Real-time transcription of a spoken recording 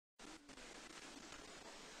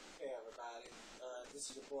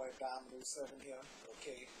This is your boy Dominoes 7 here.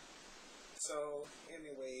 Okay. So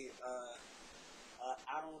anyway,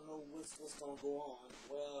 I don't know what's gonna go on.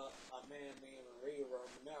 Well, a man named Ray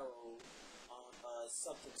Romero,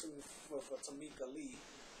 substitute for Tamika Lee,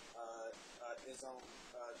 is on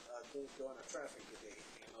doing a traffic today.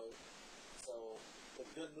 You know. So the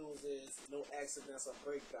good news is no accidents or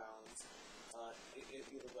breakdowns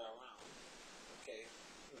either way around. Okay.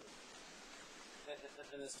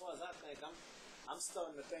 And as far as I think, I'm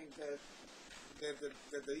starting to think that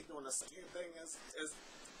they're doing the same thing as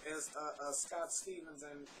Scott Stevens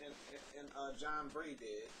and John Bray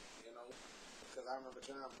did, you know, because I remember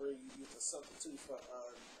John Bray used a substitute for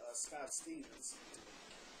Scott Stevens.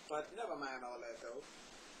 But never mind all that though.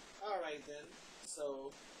 All right then.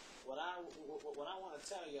 So what I want to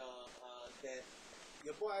tell y'all that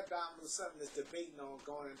your boy Dominoes 7 is debating on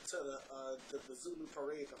going to the Zulu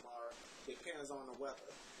parade tomorrow. Depends on the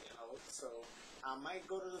weather, you know. So I might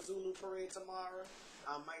go to the Zulu parade tomorrow.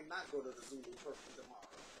 I might not go to the Zulu parade tomorrow.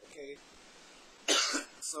 Okay.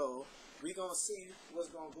 So we gonna see what's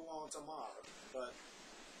gonna go on tomorrow. But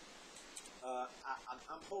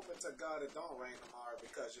I'm hoping to God it don't rain tomorrow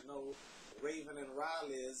because you know Raven and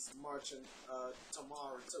Riley is marching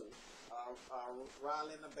tomorrow too.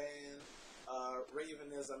 Riley in the band.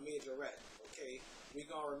 Raven is a majorette. Okay, we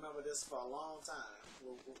gonna remember this for a long time.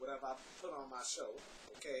 Whatever I put on my show.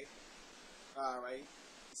 Okay. All right.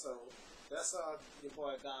 So that's your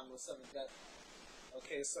boy Dominoes 7 got.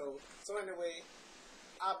 Okay. So anyway,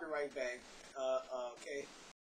 I'll be right back. Okay.